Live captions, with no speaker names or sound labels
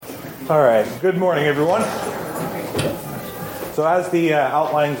All right. Good morning, everyone. So as the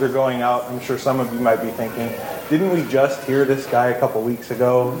outlines are going out, I'm sure some of you might be thinking, didn't we just hear this guy a couple weeks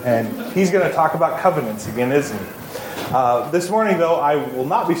ago? And he's going to talk about covenants again, isn't he? This morning, though, I will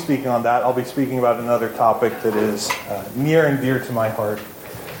not be speaking on that. I'll be speaking about another topic that is near and dear to my heart,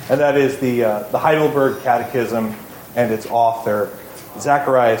 and that is the Heidelberg Catechism and its author,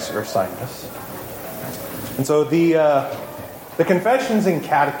 Zacharias Ursinus. And so the confessions and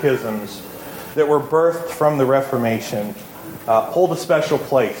catechisms that were birthed from the Reformation hold a special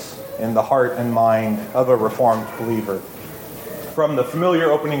place in the heart and mind of a Reformed believer. From the familiar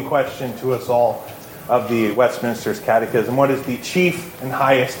opening question to us all of the Westminster's Catechism, what is the chief and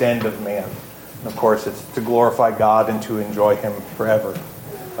highest end of man? And of course, it's to glorify God and to enjoy Him forever.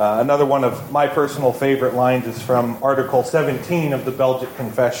 Another one of my personal favorite lines is from Article 17 of the Belgic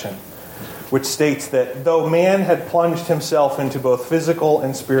Confession, which states that though man had plunged himself into both physical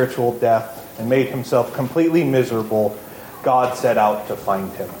and spiritual death and made himself completely miserable, God set out to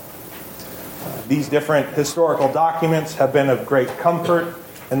find him. These different historical documents have been of great comfort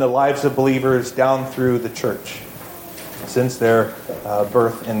in the lives of believers down through the church since their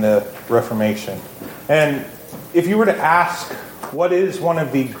birth in the Reformation. And if you were to ask what is one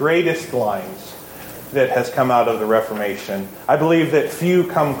of the greatest lines that has come out of the Reformation, I believe that few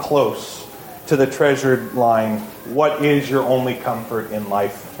come close to the treasured line, what is your only comfort in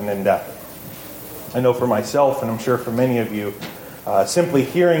life and in death? I know for myself, and I'm sure for many of you, simply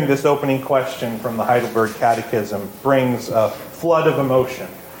hearing this opening question from the Heidelberg Catechism brings a flood of emotion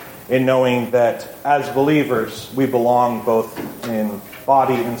in knowing that as believers, we belong both in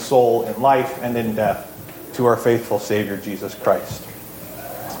body and soul, in life and in death, to our faithful Savior, Jesus Christ.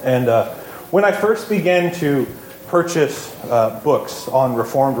 And when I first began to purchase books on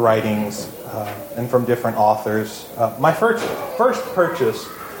Reformed writings and from different authors, my first purchase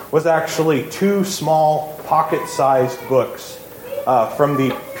was actually two small pocket-sized books from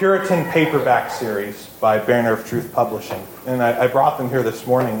the Puritan paperback series by Banner of Truth Publishing. And I brought them here this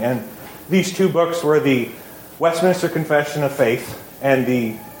morning. And these two books were the Westminster Confession of Faith and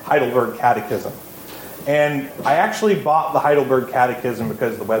the Heidelberg Catechism. And I actually bought the Heidelberg Catechism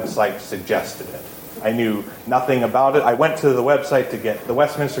because the website suggested it. I knew nothing about it. I went to the website to get the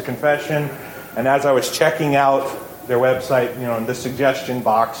Westminster Confession, and as I was checking out their website, the suggestion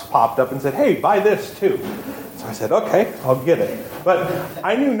box popped up and said, "Hey, buy this too." So I said, "Okay, I'll get it." But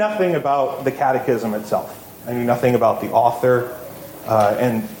I knew nothing about the Catechism itself. I knew nothing about the author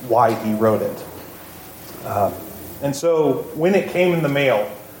and why he wrote it. And so when it came in the mail,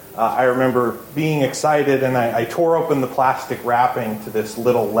 I remember being excited, and I tore open the plastic wrapping to this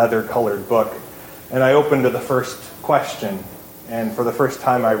little leather-colored book. And I opened to the first question, and for the first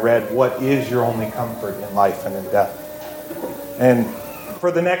time I read, "What is your only comfort in life and in death?" And for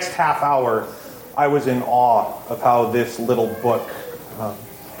the next half hour, I was in awe of how this little book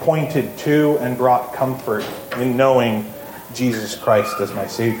pointed to and brought comfort in knowing Jesus Christ as my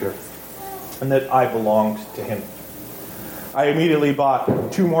Savior, and that I belonged to Him. I immediately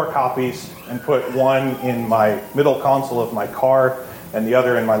bought two more copies and put one in my middle console of my car and the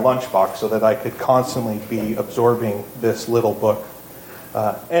other in my lunchbox so that I could constantly be absorbing this little book.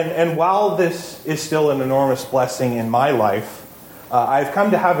 And while this is still an enormous blessing in my life, I've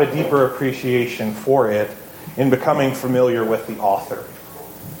come to have a deeper appreciation for it in becoming familiar with the author.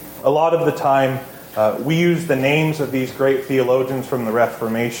 A lot of the time, we use the names of these great theologians from the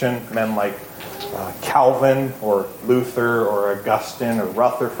Reformation, men like Calvin or Luther or Augustine or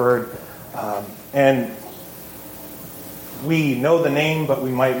Rutherford, and we know the name, but we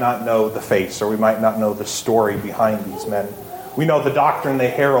might not know the face, or we might not know the story behind these men. We know the doctrine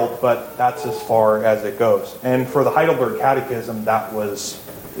they herald, but that's as far as it goes. And for the Heidelberg Catechism,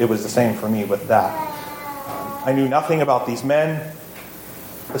 it was the same for me with that. I knew nothing about these men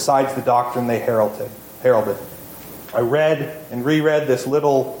besides the doctrine they heralded. I read and reread this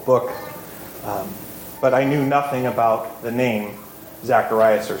little book, but I knew nothing about the name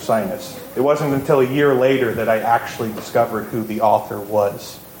Zacharias Ursinus. It wasn't until a year later that I actually discovered who the author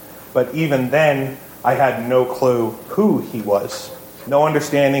was. But even then, I had no clue who he was. No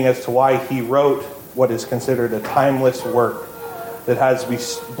understanding as to why he wrote what is considered a timeless work that has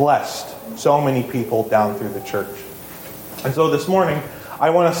blessed so many people down through the church. And so this morning, I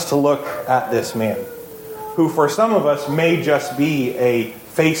want us to look at this man, who for some of us may just be a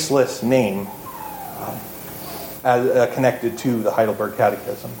faceless name, connected to the Heidelberg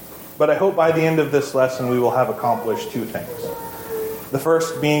Catechism. But I hope by the end of this lesson we will have accomplished two things. The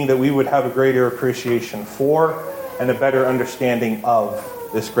first being that we would have a greater appreciation for and a better understanding of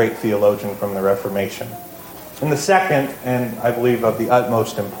this great theologian from the Reformation. And the second, and I believe of the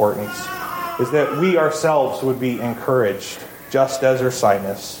utmost importance, is that we ourselves would be encouraged, just as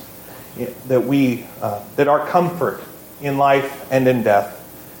Ursinus, that our comfort in life and in death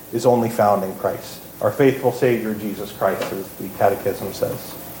is only found in Christ, our faithful Savior, Jesus Christ, as the Catechism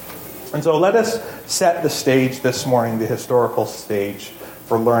says. And so let us set the stage this morning, the historical stage,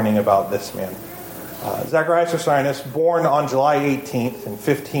 for learning about this man. Zacharias Ursinus, born on July 18th in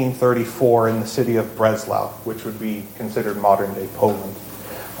 1534 in the city of Breslau, which would be considered modern-day Poland.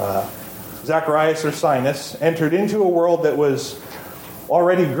 Zacharias Ursinus entered into a world that was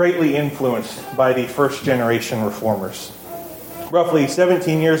already greatly influenced by the first-generation reformers. Roughly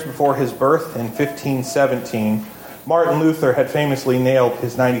 17 years before his birth, in 1517, Martin Luther had famously nailed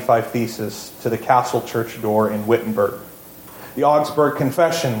his 95 Theses to the castle church door in Wittenberg. The Augsburg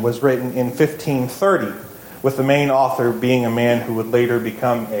Confession was written in 1530, with the main author being a man who would later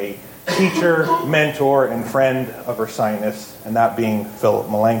become a teacher, mentor, and friend of Ursinus, and that being Philip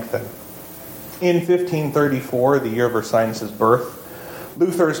Melanchthon. In 1534, the year of Ursinus' birth,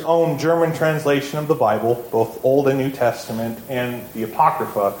 Luther's own German translation of the Bible, both Old and New Testament, and the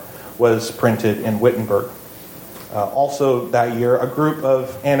Apocrypha, was printed in Wittenberg. Also that year, a group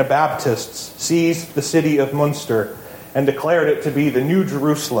of Anabaptists seized the city of Munster and declared it to be the New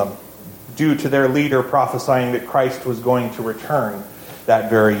Jerusalem, due to their leader prophesying that Christ was going to return that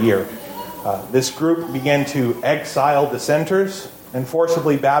very year. This group began to exile dissenters and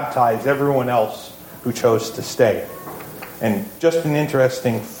forcibly baptize everyone else who chose to stay. And just an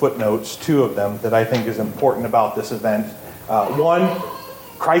interesting footnotes, two of them, that I think is important about this event. One,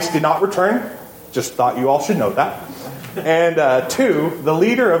 Christ did not return. Just thought you all should know that. And two, the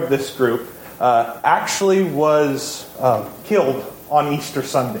leader of this group actually was killed on Easter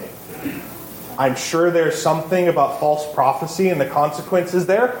Sunday. I'm sure there's something about false prophecy and the consequences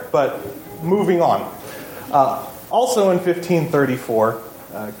there, but moving on. Also in 1534,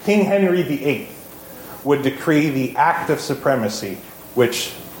 King Henry VIII would decree the Act of Supremacy,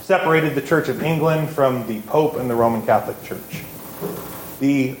 which separated the Church of England from the Pope and the Roman Catholic Church.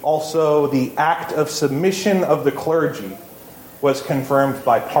 Also, the Act of Submission of the Clergy was confirmed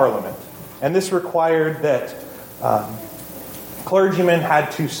by Parliament. And this required that clergymen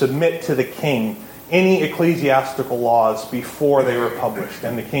had to submit to the king any ecclesiastical laws before they were published,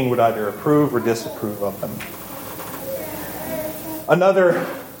 and the king would either approve or disapprove of them. Another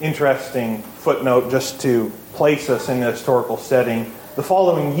interesting footnote, just to place us in the historical setting, the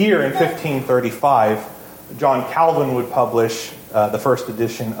following year in 1535, John Calvin would publish the first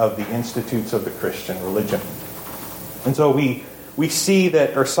edition of the Institutes of the Christian Religion. And so we see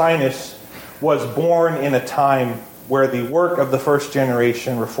that Ursinus was born in a time where the work of the first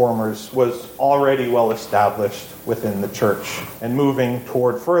generation reformers was already well established within the church and moving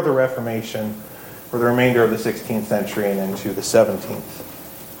toward further reformation for the remainder of the 16th century and into the 17th.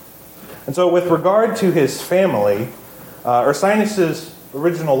 And so with regard to his family, Ursinus'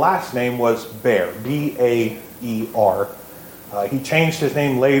 original last name was Baer, B-A-E-R. He changed his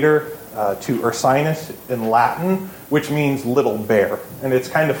name later to Ursinus in Latin, which means little bear. And it's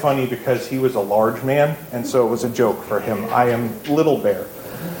kind of funny because he was a large man, and so it was a joke for him. I am little bear.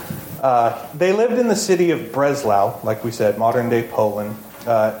 They lived in the city of Breslau, like we said, modern-day Poland.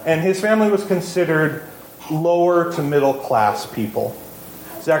 And his family was considered lower to middle-class people.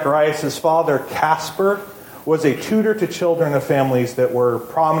 Zacharias' father, Caspar, was a tutor to children of families that were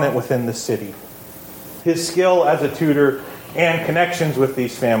prominent within the city. His skill as a tutor and connections with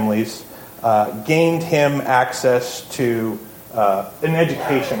these families gained him access to an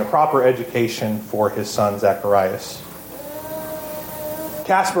education, a proper education for his son Zacharias.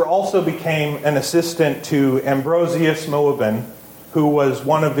 Caspar also became an assistant to Ambrosius Moabin, who was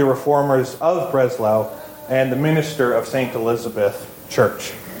one of the reformers of Breslau and the minister of St. Elizabeth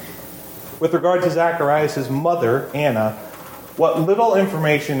Church. With regard to Zacharias' mother, Anna, what little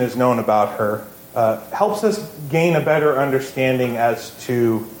information is known about her helps us gain a better understanding as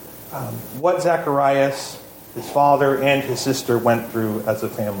to what Zacharias, his father, and his sister went through as a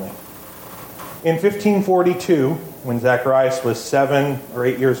family. In 1542, when Zacharias was 7 or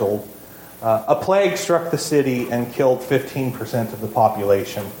 8 years old, a plague struck the city and killed 15% of the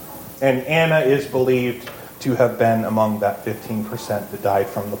population. And Anna is believed to have been among that 15% that died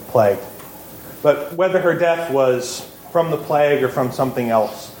from the plague. But whether her death was from the plague or from something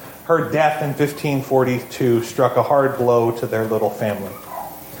else, her death in 1542 struck a hard blow to their little family.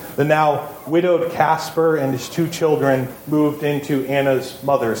 The now widowed Caspar and his 2 children moved into Anna's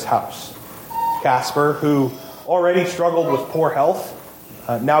mother's house. Caspar, who already struggled with poor health,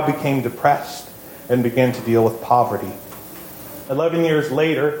 now became depressed and began to deal with poverty. 11 years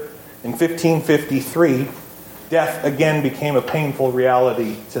later, in 1553, death again became a painful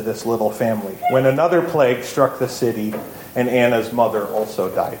reality to this little family when another plague struck the city and Anna's mother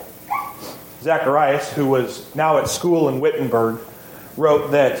also died. Zacharias, who was now at school in Wittenberg,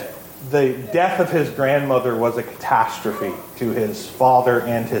 wrote that the death of his grandmother was a catastrophe to his father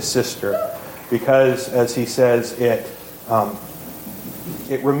and his sister because, as he says, it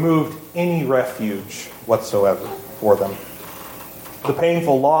removed any refuge whatsoever for them. The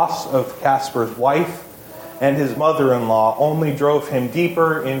painful loss of Casper's wife and his mother-in-law only drove him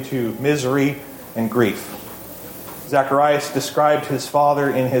deeper into misery and grief. Zacharias described his father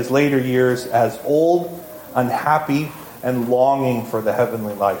in his later years as old, unhappy, and longing for the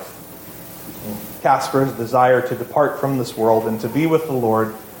heavenly life. Casper's desire to depart from this world and to be with the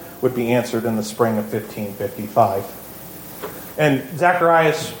Lord would be answered in the spring of 1555. And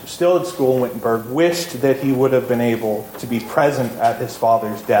Zacharias, still at school in Wittenberg, wished that he would have been able to be present at his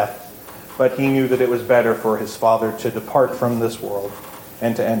father's death, but he knew that it was better for his father to depart from this world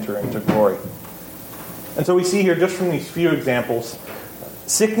and to enter into glory. And so we see here, just from these few examples,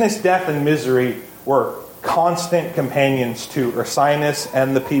 sickness, death, and misery were constant companions to Ursinus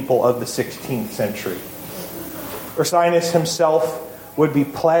and the people of the 16th century. Ursinus himself would be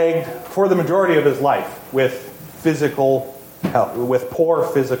plagued for the majority of his life with poor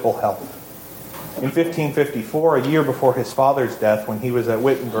physical health. In 1554, a year before his father's death, when he was at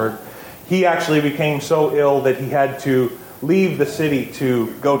Wittenberg, he actually became so ill that he had to leave the city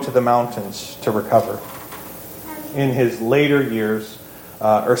to go to the mountains to recover. In his later years,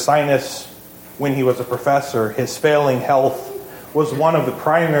 Ursinus, when he was a professor, his failing health was one of the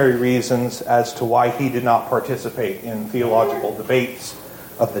primary reasons as to why he did not participate in theological debates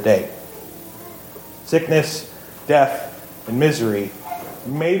of the day. Sickness, death, and misery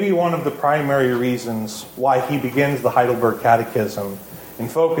may be one of the primary reasons why he begins the Heidelberg Catechism in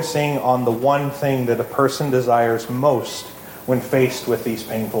focusing on the one thing that a person desires most when faced with these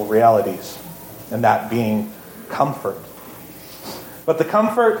painful realities, and that being comfort. But the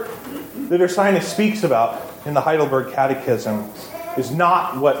comfort that Ursinus speaks about in the Heidelberg Catechism is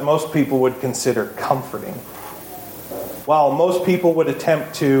not what most people would consider comforting. While most people would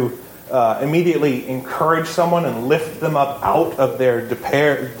attempt to immediately encourage someone and lift them up out of their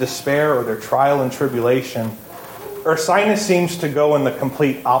despair or their trial and tribulation, Ursinus seems to go in the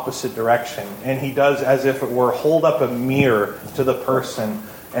complete opposite direction. And he does, as if it were, hold up a mirror to the person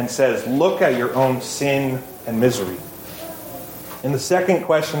and says, look at your own sin and misery. In the second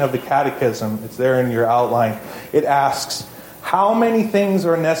question of the Catechism, it's there in your outline, it asks, how many things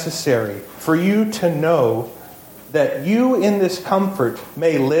are necessary for you to know that you in this comfort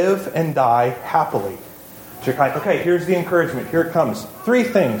may live and die happily? So you're kind of, okay, here's the encouragement. Here it comes. 3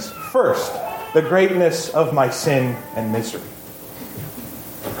 things. First, the greatness of my sin and misery.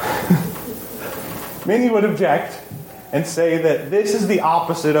 Many would object and say that this is the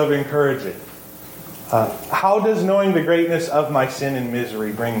opposite of encouraging. How does knowing the greatness of my sin and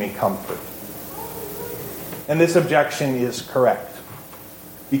misery bring me comfort? And this objection is correct.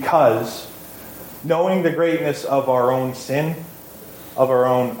 Because knowing the greatness of our own sin, of our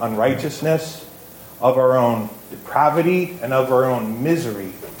own unrighteousness, of our own depravity, and of our own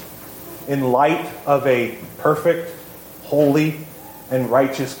misery, in light of a perfect, holy, and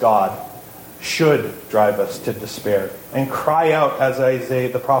righteous God, should drive us to despair and cry out, as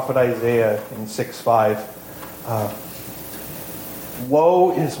the prophet Isaiah in 6:5,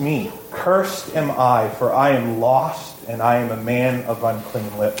 woe is me, cursed am I, for I am lost, and I am a man of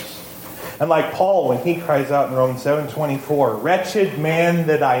unclean lips. And like Paul, when he cries out in Romans 7:24, wretched man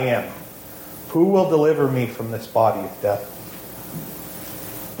that I am, who will deliver me from this body of death?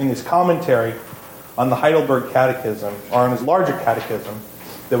 In his commentary on the Heidelberg Catechism, or on his larger catechism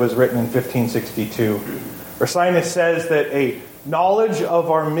that was written in 1562, Ursinus says that a knowledge of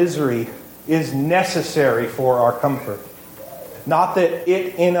our misery is necessary for our comfort. Not that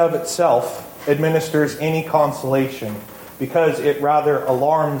it in of itself administers any consolation, because it rather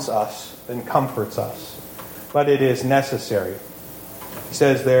alarms us than comforts us. But it is necessary. He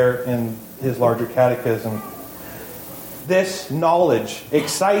says there in his larger catechism, this knowledge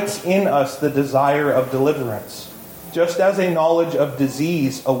excites in us the desire of deliverance, just as a knowledge of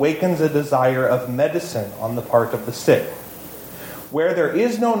disease awakens a desire of medicine on the part of the sick. Where there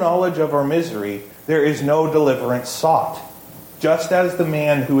is no knowledge of our misery, there is no deliverance sought, just as the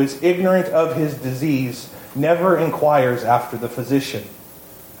man who is ignorant of his disease never inquires after the physician.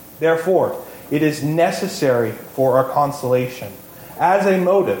 Therefore, it is necessary for our consolation, as a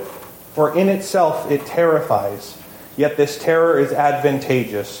motive, for in itself it terrifies, yet this terror is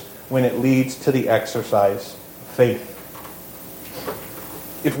advantageous when it leads to the exercise of faith.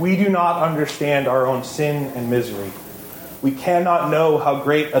 If we do not understand our own sin and misery, we cannot know how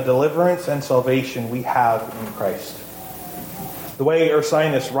great a deliverance and salvation we have in Christ. The way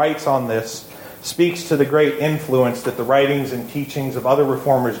Ursinus writes on this speaks to the great influence that the writings and teachings of other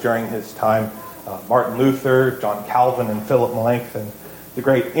reformers during his time, Martin Luther, John Calvin, and Philip Melanchthon, the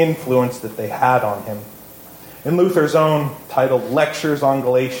great influence that they had on him. In Luther's own titled Lectures on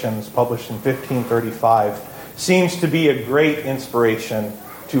Galatians, published in 1535, seems to be a great inspiration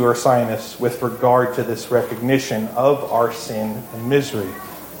to Ursinus with regard to this recognition of our sin and misery,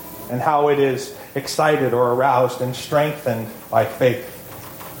 and how it is excited or aroused and strengthened by faith.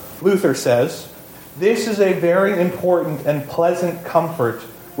 Luther says, "This is a very important and pleasant comfort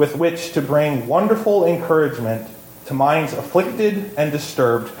with which to bring wonderful encouragement to minds afflicted and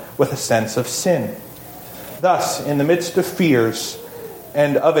disturbed with a sense of sin. Thus, in the midst of fears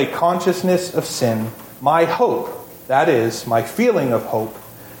and of a consciousness of sin, my hope, that is, my feeling of hope,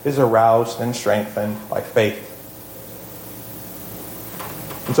 is aroused and strengthened by faith."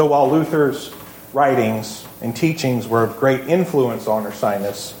 And so while Luther's writings and teachings were of great influence on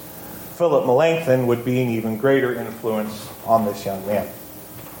Ursinus, Philip Melanchthon would be an even greater influence on this young man.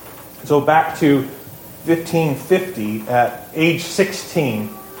 So back to 1550, at age 16,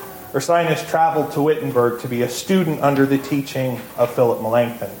 Ursinus traveled to Wittenberg to be a student under the teaching of Philip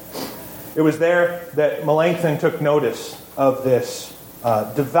Melanchthon. It was there that Melanchthon took notice of this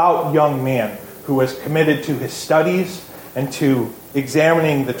devout young man who was committed to his studies and to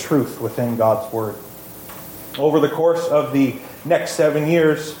examining the truth within God's Word. Over the course of the next 7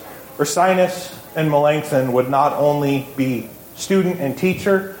 years, Ursinus and Melanchthon would not only be student and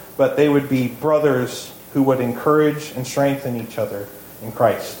teacher, but they would be brothers who would encourage and strengthen each other in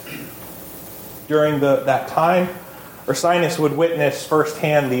Christ. During that time, Ursinus would witness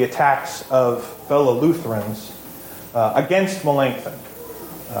firsthand the attacks of fellow Lutherans against Melanchthon.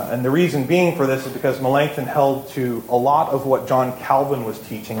 And the reason being for this is because Melanchthon held to a lot of what John Calvin was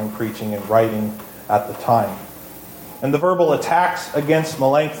teaching and preaching and writing at the time. And the verbal attacks against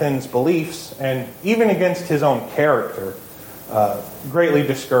Melanchthon's beliefs, and even against his own character, greatly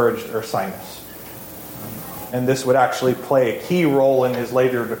discouraged Ursinus. And this would actually play a key role in his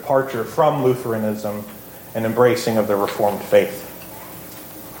later departure from Lutheranism and embracing of the Reformed faith.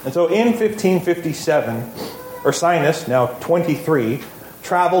 And so in 1557, Ursinus, now 23,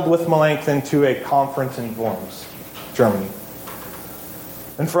 traveled with Melanchthon to a conference in Worms, Germany.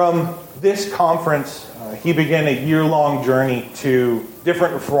 And from this conference, he began a year-long journey to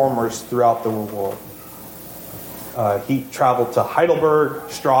different reformers throughout the world. He traveled to Heidelberg,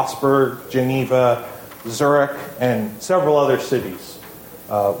 Strasbourg, Geneva, Zurich, and several other cities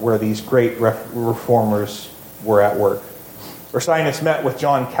where these great reformers were at work. Ursinus met with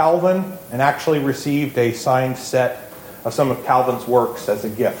John Calvin and actually received a signed set of some of Calvin's works as a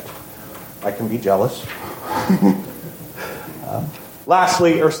gift. I can be jealous.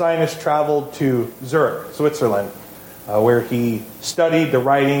 Lastly, Ursinus traveled to Zurich, Switzerland, where he studied the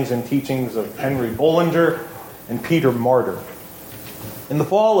writings and teachings of Henry Bullinger and Peter Martyr. In the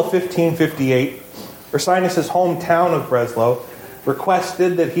fall of 1558, Ursinus' hometown of Breslau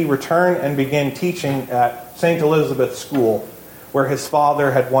requested that he return and begin teaching at St. Elizabeth's School, where his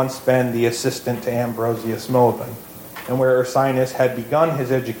father had once been the assistant to Ambrosius Moabin, and where Ursinus had begun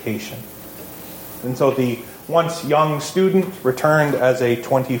his education. And so the once young student returned as a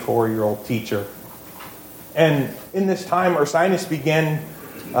 24-year-old teacher. And in this time, Ursinus began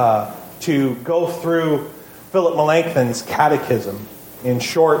to go through Philip Melanchthon's catechism in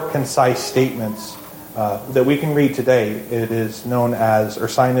short, concise statements that we can read today. It is known as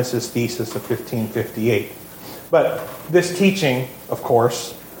Ursinus' Thesis of 1558. But this teaching, of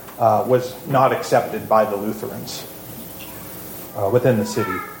course, was not accepted by the Lutherans within the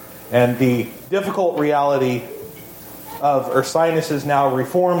city. And the difficult reality of Ursinus' now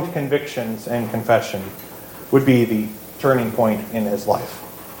reformed convictions and confession would be the turning point in his life.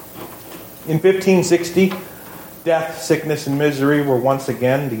 In 1560, death, sickness, and misery were once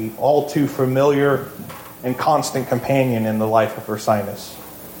again the all too familiar and constant companion in the life of Ursinus.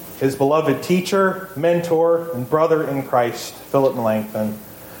 His beloved teacher, mentor, and brother in Christ, Philip Melanchthon,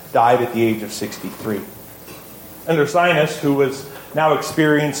 died at the age of 63. And Ursinus, who was now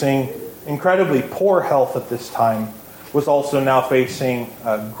experiencing incredibly poor health at this time, was also now facing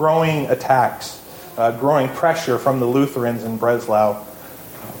growing attacks, growing pressure from the Lutherans in Breslau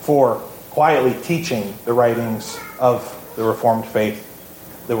for quietly teaching the writings of the Reformed faith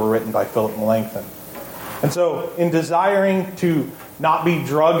that were written by Philip Melanchthon. And so, in desiring to not be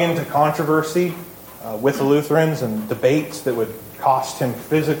drug into controversy with the Lutherans and debates that would cost him his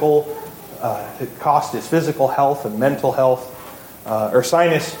physical health and mental health,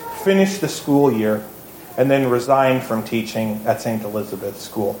 Ursinus finished the school year and then resigned from teaching at St. Elizabeth's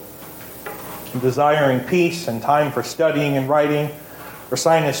School. Desiring peace and time for studying and writing,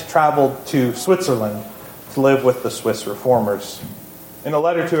 Ursinus traveled to Switzerland to live with the Swiss reformers. In a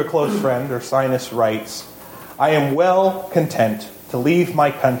letter to a close friend, Ursinus writes, "I am well content to leave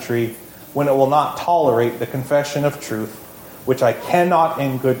my country when it will not tolerate the confession of truth, which I cannot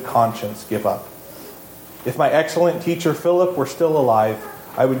in good conscience give up. If my excellent teacher Philip were still alive,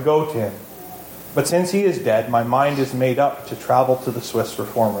 I would go to him. But since he is dead, my mind is made up to travel to the Swiss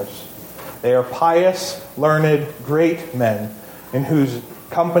reformers. They are pious, learned, great men, in whose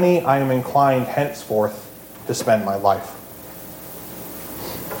company I am inclined henceforth to spend my life."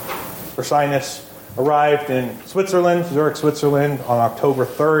 Ursinus arrived in Switzerland, Zurich, Switzerland, on October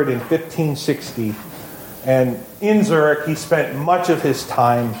 3rd in 1560. And in Zurich, he spent much of his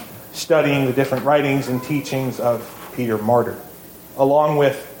time studying the different writings and teachings of Peter Martyr, along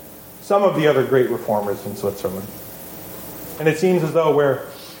with some of the other great reformers in Switzerland. And it seems as though where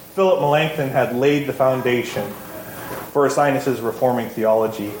Philip Melanchthon had laid the foundation for Ursinus' reforming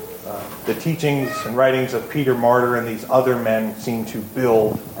theology, the teachings and writings of Peter Martyr and these other men seem to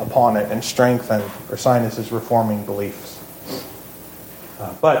build upon it and strengthen Ursinus' reforming beliefs.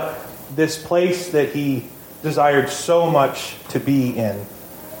 But this place that he desired so much to be in,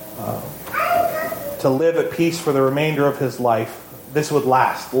 to live at peace for the remainder of his life, this would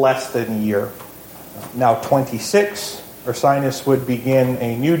last less than a year. Now 26, Ursinus would begin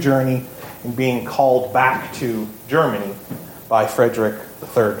a new journey in being called back to Germany by Frederick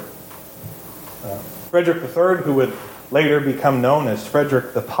III. Frederick III, who would later become known as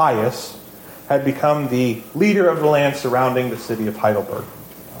Frederick the Pious, had become the leader of the land surrounding the city of Heidelberg.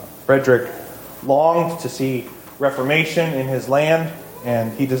 Frederick longed to see reformation in his land,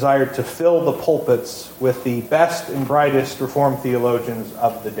 and he desired to fill the pulpits with the best and brightest Reformed theologians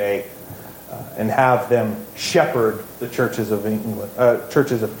of the day, and have them shepherd the churches of England,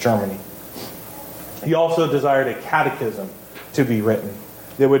 churches of Germany. He also desired a catechism to be written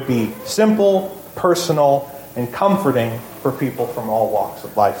that would be simple, personal, and comforting for people from all walks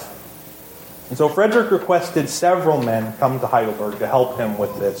of life. And so Frederick requested several men come to Heidelberg to help him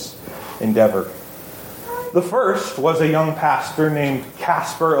with this endeavor. The first was a young pastor named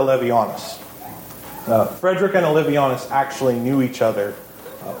Caspar Olevianus. Frederick and Olevianus actually knew each other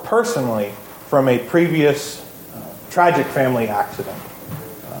personally from a previous tragic family accident.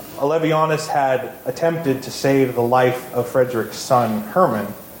 Olevianus had attempted to save the life of Frederick's son, Herman,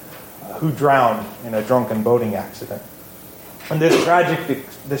 who drowned in a drunken boating accident. And this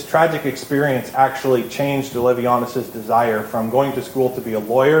tragic experience actually changed Olevianus' desire from going to school to be a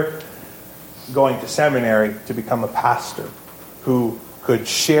lawyer, going to seminary to become a pastor who could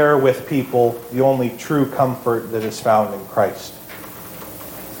share with people the only true comfort that is found in Christ.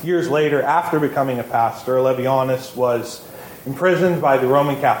 Years later, after becoming a pastor, Olevianus was imprisoned by the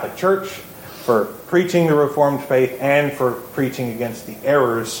Roman Catholic Church for preaching the Reformed faith and for preaching against the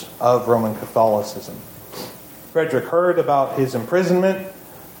errors of Roman Catholicism. Frederick heard about his imprisonment,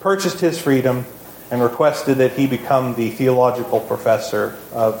 purchased his freedom, and requested that he become the theological professor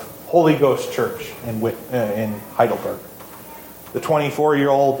of Holy Ghost Church in Heidelberg. The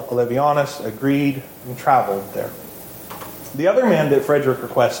 24-year-old Olevianus agreed and traveled there. The other man that Frederick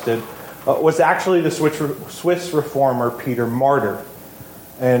requested was actually the Swiss reformer Peter Martyr.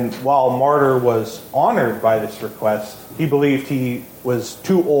 And while Martyr was honored by this request, he believed he was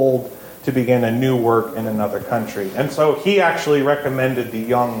too old to begin a new work in another country. And so he actually recommended the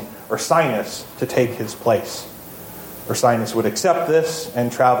young Ursinus to take his place. Ursinus would accept this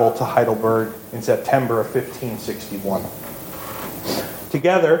and travel to Heidelberg in September of 1561.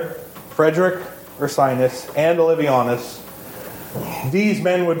 Together, Frederick, Ursinus, and Olevianus, these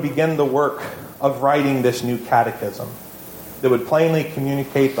men would begin the work of writing this new catechism that would plainly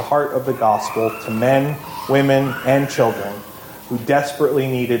communicate the heart of the gospel to men, women, and children who desperately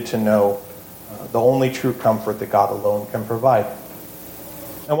needed to know the only true comfort that God alone can provide.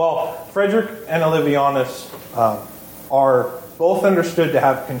 And while Frederick and Olevianus are both understood to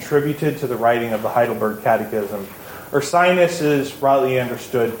have contributed to the writing of the Heidelberg Catechism, Ursinus is rightly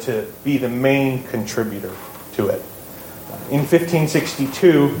understood to be the main contributor to it. In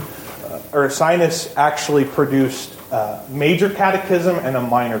 1562, Ursinus actually produced a major catechism and a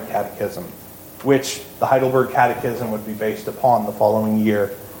minor catechism, which the Heidelberg Catechism would be based upon the following year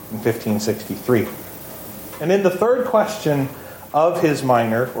in 1563. And in the third question of his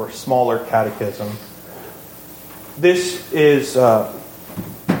minor or smaller catechism, this is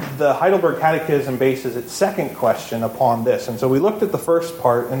the Heidelberg Catechism bases its second question upon this. And so we looked at the first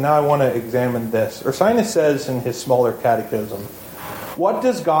part, and now I want to examine this. Ursinus says in his smaller catechism, What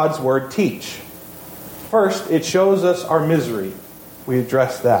does God's Word teach? First, it shows us our misery. We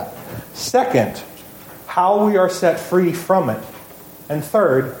addressed that. Second, how we are set free from it. And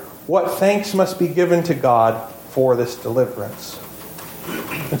third, what thanks must be given to God for this deliverance.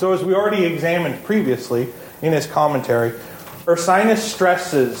 And so as we already examined previously in his commentary, Ursinus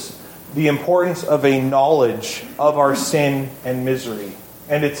stresses the importance of a knowledge of our sin and misery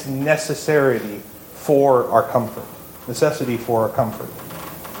and its necessity for our comfort.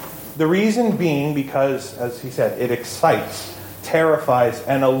 The reason being because, as he said, it excites, terrifies,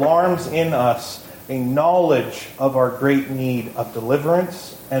 and alarms in us a knowledge of our great need of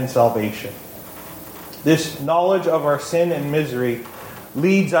deliverance and salvation. This knowledge of our sin and misery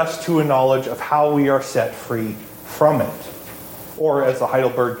leads us to a knowledge of how we are set free from it. Or, as the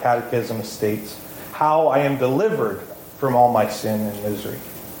Heidelberg Catechism states, how I am delivered from all my sin and misery.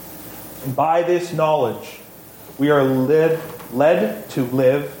 And by this knowledge, we are led to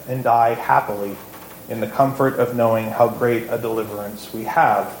live and die happily in the comfort of knowing how great a deliverance we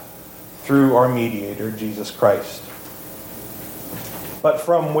have through our mediator, Jesus Christ. But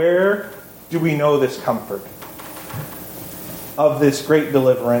from where do we know this comfort of this great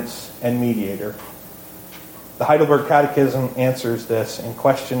deliverance and mediator? The Heidelberg Catechism answers this in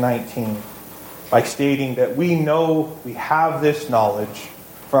question 19 by stating that we know we have this knowledge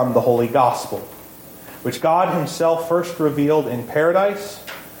from the Holy Gospel, which God himself first revealed in paradise,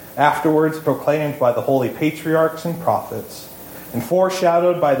 afterwards proclaimed by the holy patriarchs and prophets, and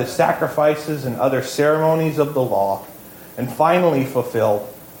foreshadowed by the sacrifices and other ceremonies of the law, and finally fulfilled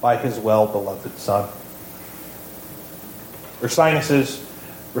by his well-beloved Son. Ursinus'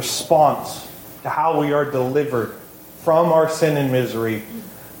 response to how we are delivered from our sin and misery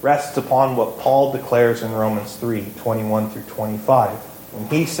rests upon what Paul declares in Romans 3:21-25, when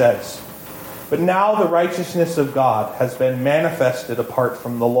he says, "But now the righteousness of God has been manifested apart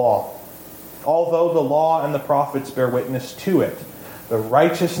from the law. Although the law and the prophets bear witness to it, the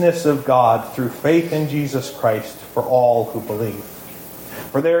righteousness of God through faith in Jesus Christ for all who believe.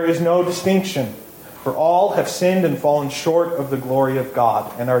 For there is no distinction, for all have sinned and fallen short of the glory of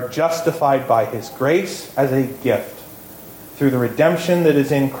God, and are justified by his grace as a gift, through the redemption that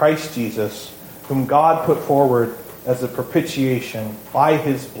is in Christ Jesus, whom God put forward as a propitiation by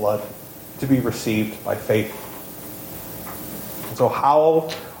his blood, to be received by faith." And so how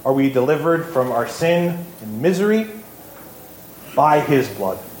are we delivered from our sin and misery? By his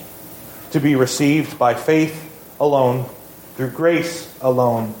blood, to be received by faith alone, through grace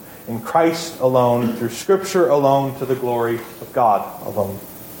alone, in Christ alone, through Scripture alone, to the glory of God alone.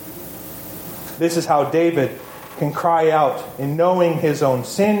 This is how David can cry out in knowing his own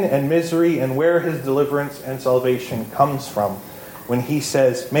sin and misery and where his deliverance and salvation comes from, when he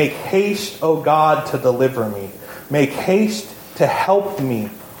says, "Make haste, O God, to deliver me. Make haste to help me,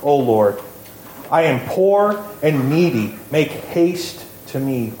 O Lord. I am poor and needy. Make haste to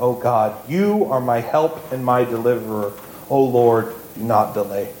me, O God. You are my help and my deliverer. O Lord, do not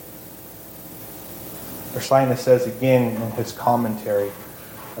delay." Ursinus says again in his commentary,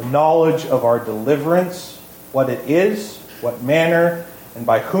 "A knowledge of our deliverance, what it is, what manner, and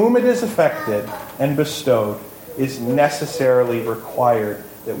by whom it is effected and bestowed, is necessarily required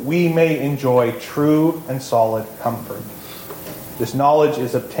that we may enjoy true and solid comfort. This knowledge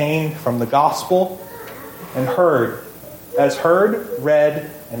is obtained from the gospel and heard, read,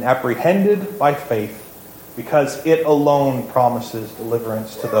 and apprehended by faith, because it alone promises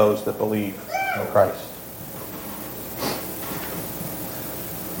deliverance to those that believe in Christ."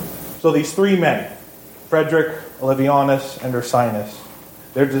 So these three men, Frederick, Olevianus, and Ursinus,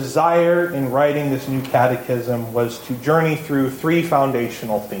 their desire in writing this new catechism was to journey through three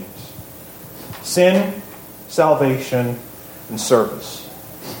foundational themes: sin, salvation, and service.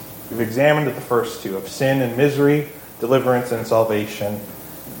 We've examined the first two, of sin and misery, deliverance and salvation.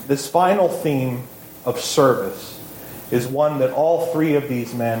 This final theme of service is one that all three of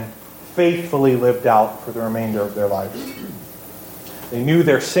these men faithfully lived out for the remainder of their lives. They knew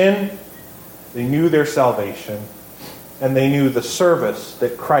their sin, they knew their salvation, and they knew the service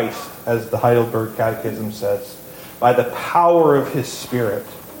that Christ, as the Heidelberg Catechism says, by the power of his Spirit,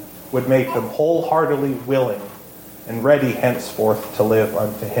 would make them wholeheartedly willing and ready henceforth to live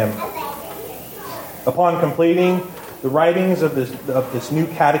unto him. Upon completing the writings of this new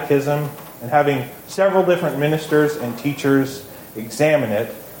catechism and having several different ministers and teachers examine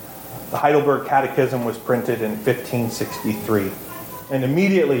it, the Heidelberg Catechism was printed in 1563 and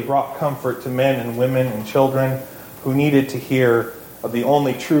immediately brought comfort to men and women and children who needed to hear of the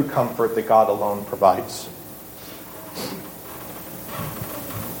only true comfort that God alone provides.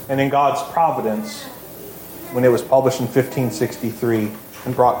 And in God's providence, when it was published in 1563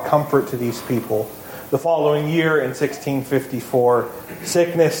 and brought comfort to these people. The following year, in 1654,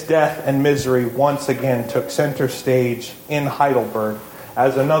 sickness, death, and misery once again took center stage in Heidelberg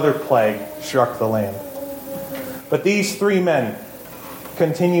as another plague struck the land. But these three men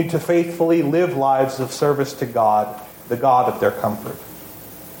continued to faithfully live lives of service to God, the God of their comfort.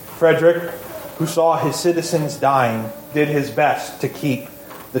 Frederick, who saw his citizens dying, did his best to keep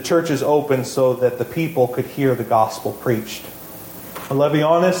the churches open so that the people could hear the gospel preached.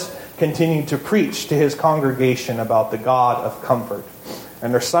 Levianus continued to preach to his congregation about the God of comfort.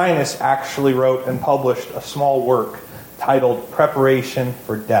 And Ursinus actually wrote and published a small work titled Preparation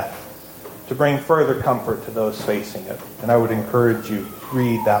for Death to bring further comfort to those facing it. And I would encourage you to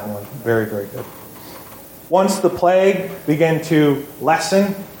read that one. Very, very good. Once the plague began to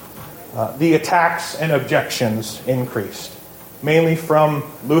lessen, the attacks and objections increased, mainly from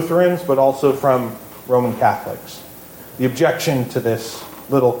Lutherans, but also from Roman Catholics. The objection to this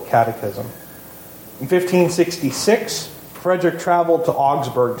little catechism. In 1566, Frederick traveled to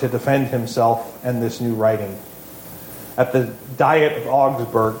Augsburg to defend himself and this new writing. At the Diet of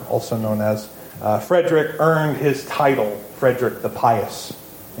Augsburg, also known as, Frederick earned his title, Frederick the Pious,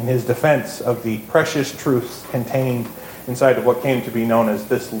 in his defense of the precious truths contained inside of what came to be known as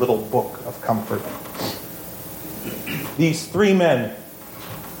this little book of comfort. These three men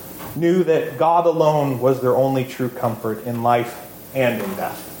knew that God alone was their only true comfort in life and in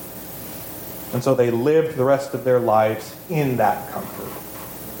death. And so they lived the rest of their lives in that comfort.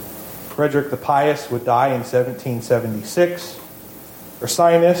 Frederick the Pious would die in 1776,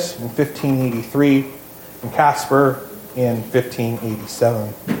 Ursinus in 1583, and Caspar in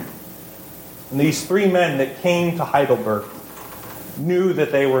 1587. And these three men that came to Heidelberg knew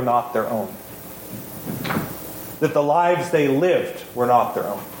that they were not their own, that the lives they lived were not their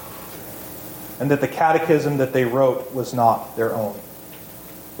own, and that the catechism that they wrote was not their own,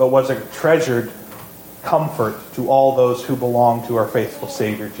 but was a treasured comfort to all those who belong to our faithful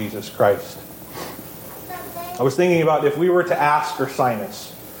Savior, Jesus Christ. I was thinking about if we were to ask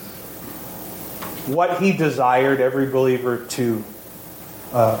Ursinus what he desired every believer to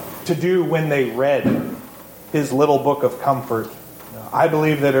do when they read his little book of comfort, I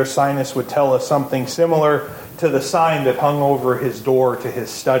believe that Ursinus would tell us something similar to the sign that hung over his door to his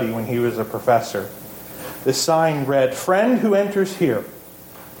study when he was a professor. The sign read, "Friend who enters here,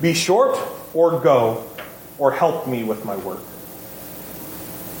 be short or go, or help me with my work."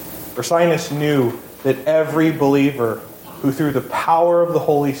 Ursinus knew that every believer who through the power of the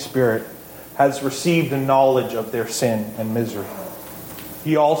Holy Spirit has received a knowledge of their sin and misery.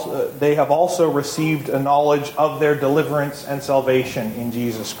 They have also received a knowledge of their deliverance and salvation in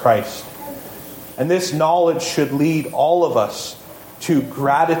Jesus Christ. And this knowledge should lead all of us to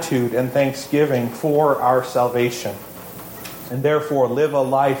gratitude and thanksgiving for our salvation, and therefore live a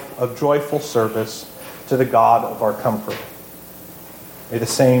life of joyful service to the God of our comfort. May the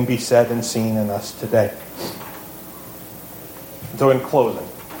same be said and seen in us today. So in closing,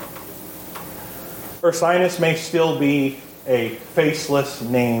 Ursinus may still be a faceless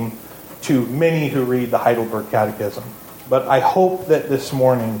name to many who read the Heidelberg Catechism, but I hope that this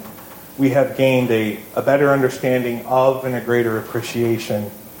morning we have gained a better understanding of and a greater appreciation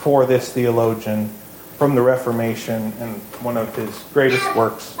for this theologian from the Reformation and one of his greatest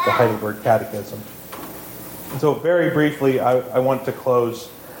works, the Heidelberg Catechism. And so very briefly, I want to close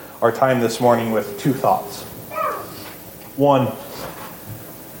our time this morning with two thoughts. One,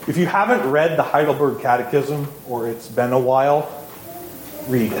 if you haven't read the Heidelberg Catechism, or it's been a while,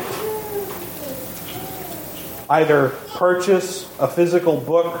 read it. Either purchase a physical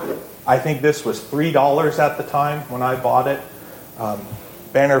book. I think this was $3 at the time when I bought it.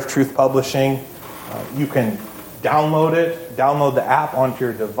 Banner of Truth Publishing. You can download it, download the app onto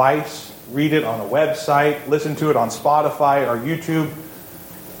your device, read it on a website, listen to it on Spotify or YouTube.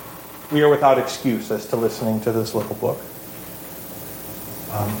 We are without excuse as to listening to this little book.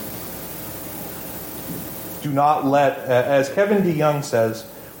 Do not let, as Kevin DeYoung says,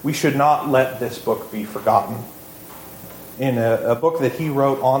 we should not let this book be forgotten. In a book that he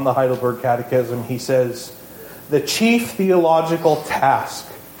wrote on the Heidelberg Catechism, he says, "The chief theological task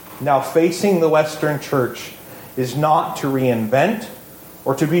now facing the Western Church is not to reinvent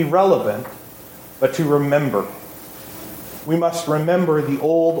or to be relevant, but to remember. We must remember the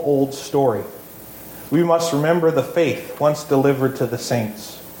old story. We must remember the faith once delivered to the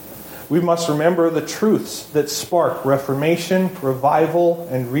saints. We must remember the truths that spark reformation, revival,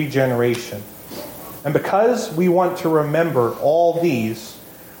 and regeneration. And because we want to remember all these,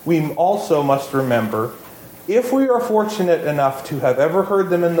 we also must remember, if we are fortunate enough to have ever heard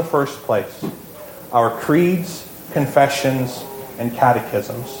them in the first place, our creeds, confessions, and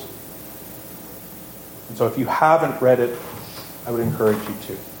catechisms. And so if you haven't read it, I would encourage you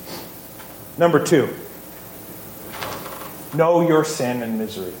to. Number 2, know your sin and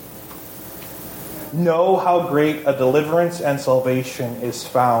misery. Know how great a deliverance and salvation is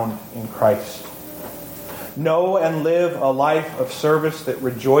found in Christ. Know and live a life of service that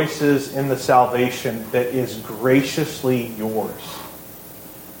rejoices in the salvation that is graciously yours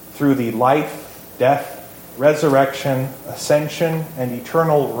through the life, death, resurrection, ascension, and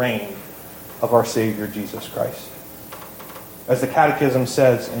eternal reign of our Savior Jesus Christ. As the Catechism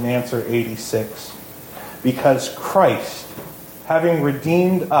says in answer 86, because Christ, having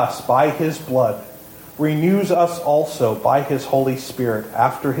redeemed us by his blood, renews us also by his Holy Spirit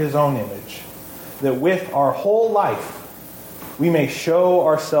after his own image, that with our whole life we may show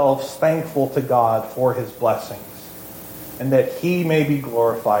ourselves thankful to God for his blessings, and that he may be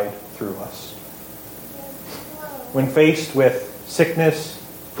glorified through us. When faced with sickness,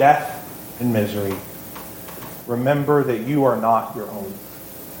 death, and misery, remember that you are not your own.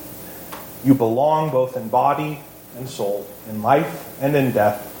 You belong both in body and soul, in life and in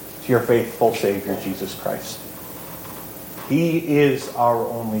death, to your faithful Savior, Jesus Christ. He is our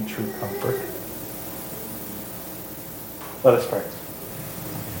only true comfort. Let us pray.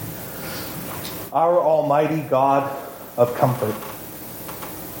 Our almighty God of comfort,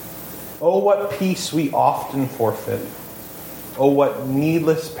 oh, what peace we often forfeit. Oh, what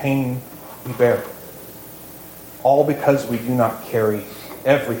needless pain we bear. All because we do not carry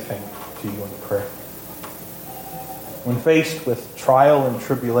everything to you in prayer. When faced with trial and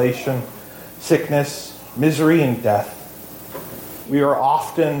tribulation, sickness, misery, and death, we are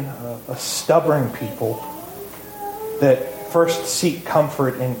often a stubborn people that first seek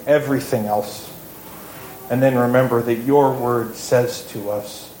comfort in everything else, and then remember that your word says to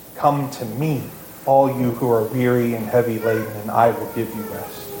us, "Come to me, all you who are weary and heavy laden, and I will give you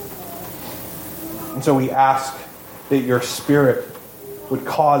rest." And so we ask that your Spirit would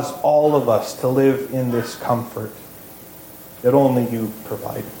cause all of us to live in this comfort that only you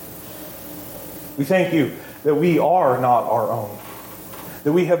provide. We thank you that we are not our own,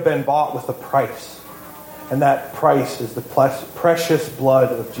 that we have been bought with a price, and that price is the precious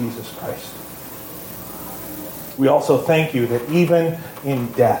blood of Jesus Christ. We also thank you that even in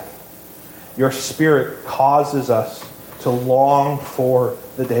death, your Spirit causes us to long for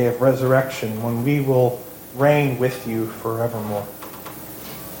the day of resurrection when we will reign with you forevermore.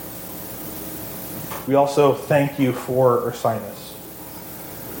 We also thank you for Ursinus,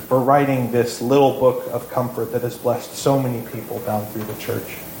 for writing this little book of comfort that has blessed so many people down through the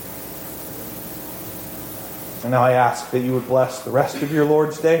church. And now I ask that you would bless the rest of your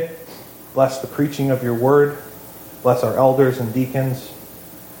Lord's Day, bless the preaching of your word, bless our elders and deacons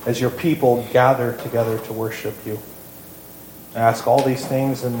as your people gather together to worship you. I ask all these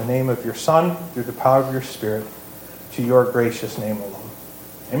things in the name of your Son, through the power of your Spirit, to your gracious name alone.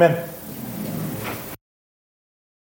 Amen.